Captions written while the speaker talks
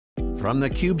From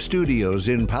the CUBE studios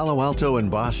in Palo Alto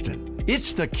and Boston,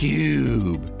 it's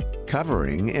theCUBE,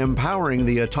 covering Empowering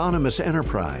the Autonomous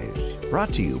Enterprise.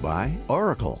 Brought to you by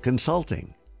Oracle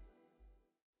Consulting.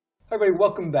 Hi everybody,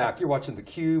 welcome back. You're watching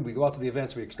theCUBE. We go out to the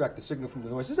events, we extract the signal from the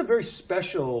noise. This is a very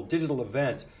special digital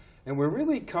event, and we're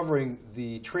really covering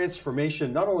the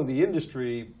transformation, not only the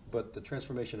industry, but the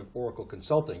transformation of Oracle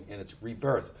Consulting and its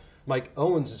rebirth. Mike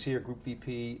Owens is here, Group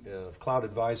VP of Cloud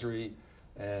Advisory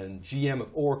and GM of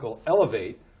Oracle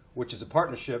Elevate, which is a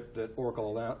partnership that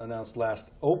Oracle announced last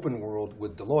Open World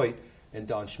with Deloitte, and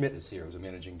Don Schmidt is here, who's a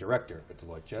Managing Director at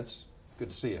Deloitte. Gents, good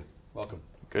to see you. Welcome.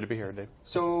 Good to be here, Dave.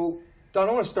 So, Don,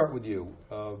 I want to start with you.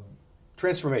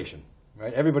 Transformation,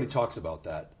 right? Everybody talks about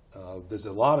that. There's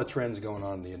a lot of trends going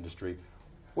on in the industry.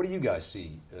 What do you guys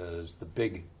see as the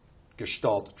big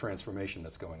gestalt transformation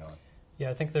that's going on? Yeah,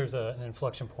 I think there's an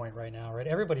inflection point right now, right?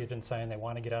 Everybody's been saying they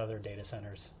want to get out of their data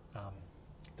centers.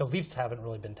 The leaps haven't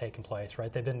really been taking place,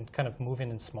 right? They've been kind of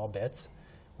moving in small bits.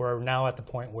 We're now at the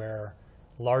point where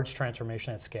large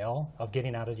transformation at scale of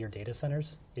getting out of your data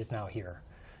centers is now here.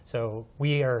 So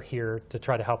we are here to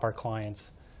try to help our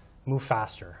clients move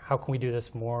faster. How can we do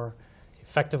this more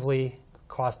effectively,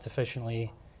 cost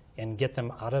efficiently, and get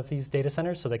them out of these data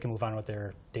centers so they can move on with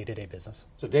their day-to-day business?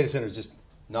 So data center is just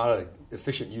not an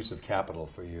efficient use of capital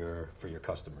for your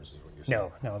customers, is what you're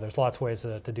saying? No, there's lots of ways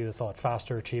to do this a lot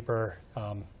faster, cheaper,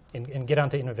 and get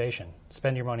onto innovation.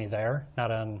 Spend your money there, not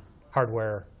on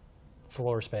hardware,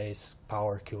 floor space,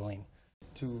 power, cooling.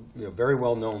 Two very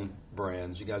well-known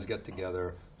brands, you guys get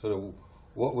together. So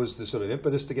what was the sort of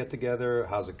impetus to get together?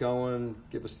 How's it going?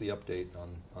 Give us the update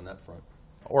on that front.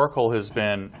 Oracle has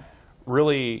been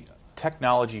really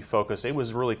technology focused. It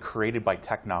was really created by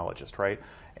technologists, right?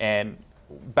 And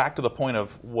back to the point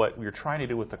of what you're trying to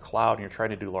do with the cloud and you're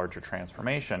trying to do larger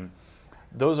transformation,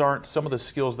 those aren't some of the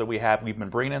skills that we have. We've been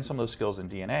bringing in some of those skills in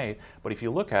DNA, but if you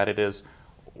look at it as,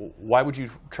 why would you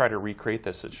try to recreate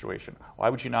this situation? Why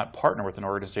would you not partner with an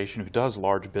organization who does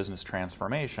large business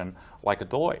transformation like a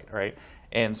Deloitte, right?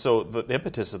 And so the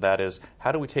impetus of that is,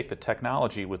 how do we take the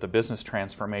technology with the business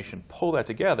transformation, pull that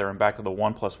together, and back to the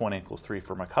 1 + 1 = 3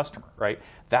 from a customer, right?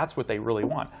 That's what they really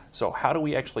want. So how do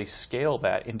we actually scale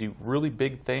that and do really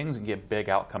big things and get big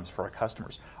outcomes for our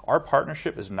customers? Our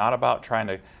partnership is not about trying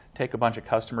to take a bunch of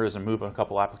customers and move a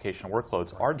couple application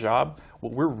workloads. Our job,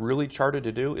 what we're really chartered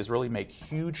to do, is really make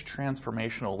huge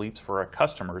transformational leaps for our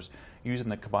customers using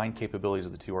the combined capabilities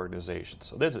of the two organizations.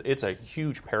 So it's a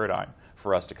huge paradigm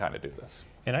for us to kind of do this.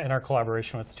 In our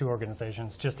collaboration with the two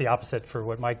organizations, just the opposite for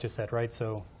what Mike just said, right?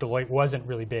 So Deloitte wasn't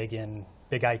really big in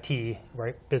big IT,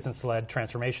 right? Business-led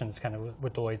transformations, kind of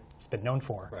what Deloitte's been known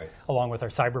for, right, along with our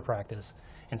cyber practice.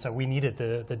 And so we needed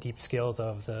the deep skills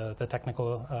of the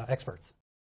technical experts.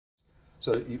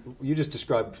 So you just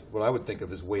described what I would think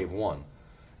of as wave one.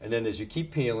 And then as you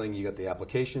keep peeling, you got the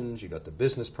applications, you got the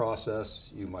business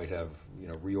process, you might have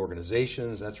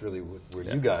reorganizations. That's really where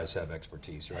you guys have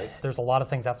expertise, right? There's a lot of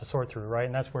things I have to sort through, right?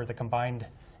 And that's where the combined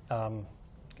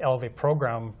Elevate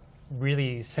program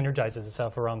really synergizes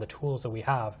itself around the tools that we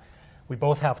have. We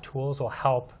both have tools that will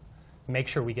help make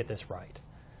sure we get this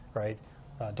right?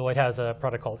 Deloitte has a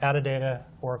product called Adadata,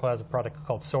 Oracle has a product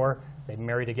called SOAR. They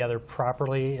marry together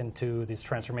properly into this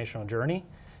transformational journey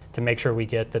to make sure we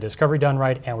get the discovery done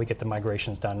right and we get the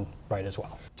migrations done right as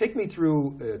well. Take me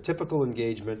through a typical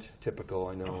engagement, typical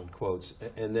I know in quotes,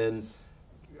 and then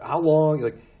how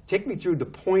long, take me through the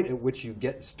point at which you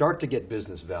start to get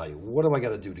business value. What do I got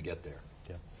to do to get there?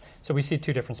 Yeah. So we see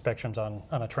two different spectrums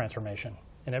on a transformation,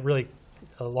 and it really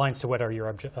aligns to what are your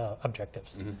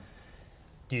objectives. Mm-hmm.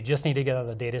 Do you just need to get out of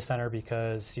the data center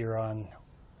because you're on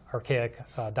archaic,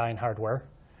 dying hardware?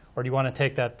 Or do you want to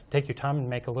take your time and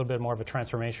make a little bit more of a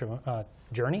transformation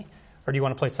journey? Or do you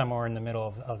want to play somewhere in the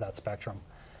middle of that spectrum?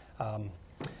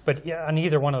 But yeah, on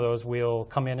either one of those, we'll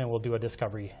come in and we'll do a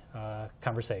discovery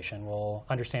conversation. We'll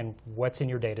understand what's in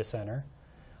your data center,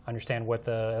 understand what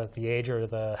the age or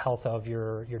the health of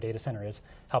your data center is,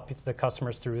 help the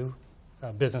customers through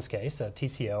a business case, a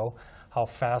TCO, how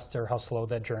fast or how slow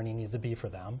that journey needs to be for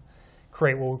them,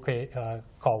 create what we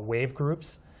call wave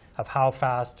groups of how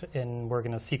fast, and we're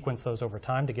going to sequence those over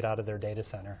time to get out of their data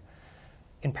center.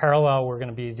 In parallel, we're going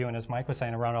to be doing, as Mike was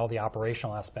saying, around all the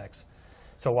operational aspects.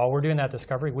 So while we're doing that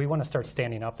discovery, we want to start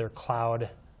standing up their cloud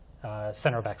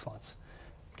center of excellence.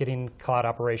 Getting cloud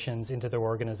operations into their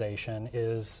organization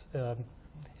is,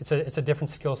 it's a different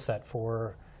skill set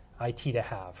for IT to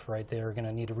have, right? They're going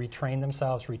to need to retrain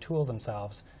themselves, retool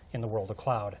themselves in the world of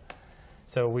cloud.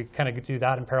 So we kind of do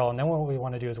that in parallel, and then what we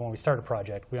want to do is when we start a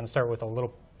project, we want to start with a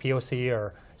little POC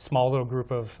or small little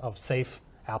group of safe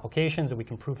applications that we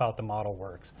can prove out the model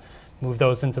works. move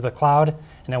those into the cloud,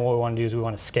 and then what we want to do is we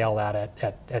want to scale that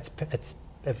at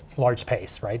large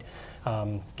pace, right?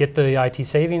 Get the IT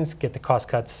savings, get the cost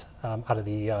cuts out of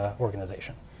the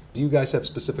organization. Do you guys have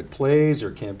specific plays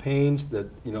or campaigns that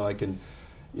I can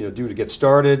do to get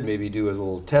started? Maybe do a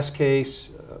little test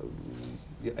case.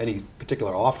 Any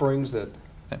particular offerings that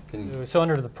can? So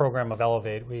under the program of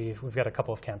Elevate, we've got a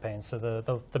couple of campaigns. So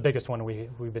the biggest one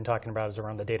we've been talking about is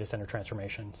around the data center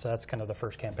transformation. So that's kind of the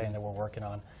first campaign that we're working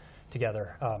on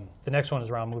together. The next one is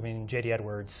around moving J.D.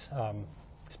 Edwards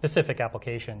specific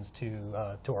applications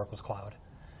to Oracle's cloud.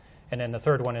 And then the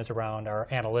third one is around our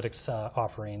analytics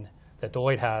offering that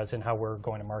Deloitte has and how we're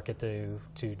going to market to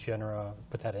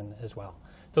put that in as well.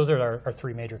 Those are our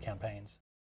three major campaigns.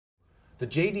 The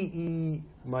JDE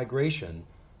migration,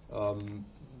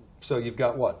 so you've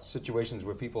got what? Situations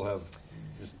where people have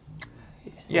just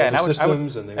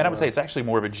systems and I would say it's actually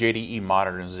more of a JDE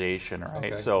modernization,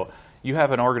 right? Okay. So you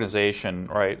have an organization,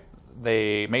 right?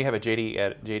 They may have a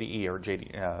JDE or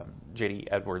JD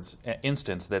Edwards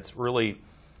instance that's really,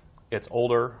 it's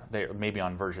older. They may be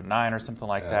on version 9 or something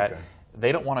like that. Okay.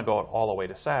 They don't want to go all the way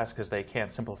to SaaS because they can't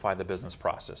simplify the business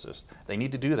processes. They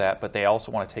need to do that, but they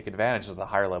also want to take advantage of the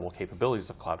higher level capabilities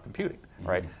of cloud computing,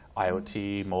 right?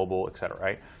 IoT, mobile, et cetera,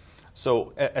 right?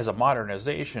 So as a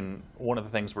modernization, one of the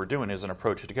things we're doing is an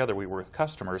approach together. We work with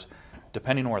customers,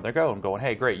 depending on where they go, and going,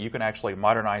 hey, great, you can actually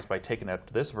modernize by taking up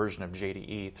to this version of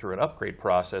JDE through an upgrade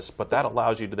process, but that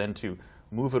allows you to then to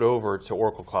move it over to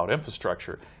Oracle Cloud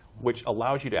Infrastructure, which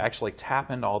allows you to actually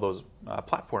tap into all those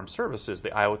platform services, the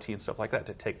IoT and stuff like that,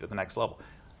 to take to the next level.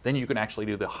 Then you can actually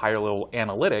do the higher level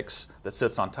analytics that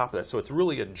sits on top of that. So it's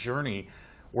really a journey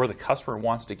where the customer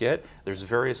wants to get. There's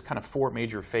various kind of 4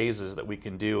 major phases that we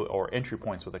can do, or entry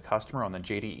points with a customer on the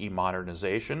JDE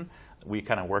modernization. We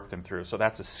kind of work them through. So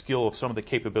that's a skill of some of the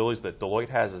capabilities that Deloitte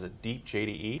has as a deep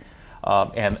JDE,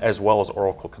 and as well as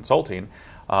Oracle Consulting.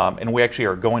 And we actually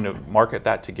are going to market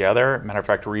that together. Matter of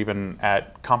fact, we're even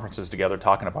at conferences together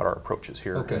talking about our approaches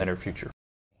here in the near future.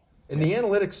 In the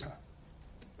analytics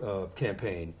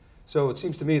campaign, so it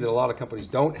seems to me that a lot of companies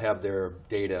don't have their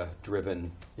data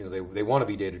driven. They want to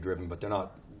be data driven, but they're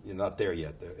not there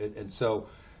yet. And so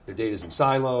their data's in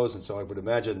silos, and so I would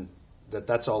imagine that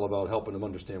that's all about helping them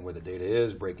understand where the data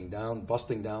is, busting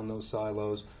down those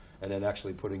silos, and then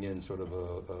actually putting in sort of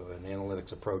an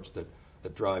analytics approach that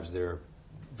drives them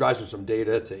from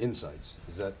data to insights.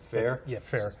 Is that fair? Yeah,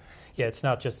 fair. Yeah, it's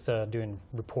not just doing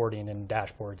reporting and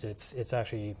dashboards. It's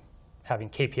actually having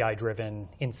KPI-driven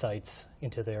insights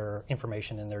into their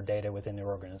information and their data within their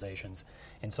organizations.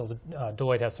 And so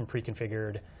Deloitte has some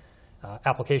pre-configured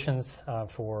applications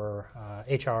for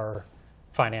HR,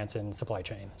 finance, and supply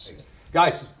chain.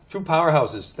 Guys, true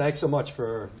powerhouses. Thanks so much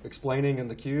for explaining in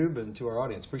theCUBE and to our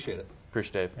audience. Appreciate it.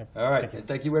 Appreciate it, Dave. All right, and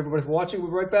thank you everybody for watching.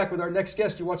 We'll be right back with our next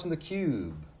guest. You're watching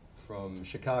theCUBE from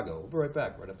Chicago. We'll be right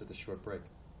back right after this short break.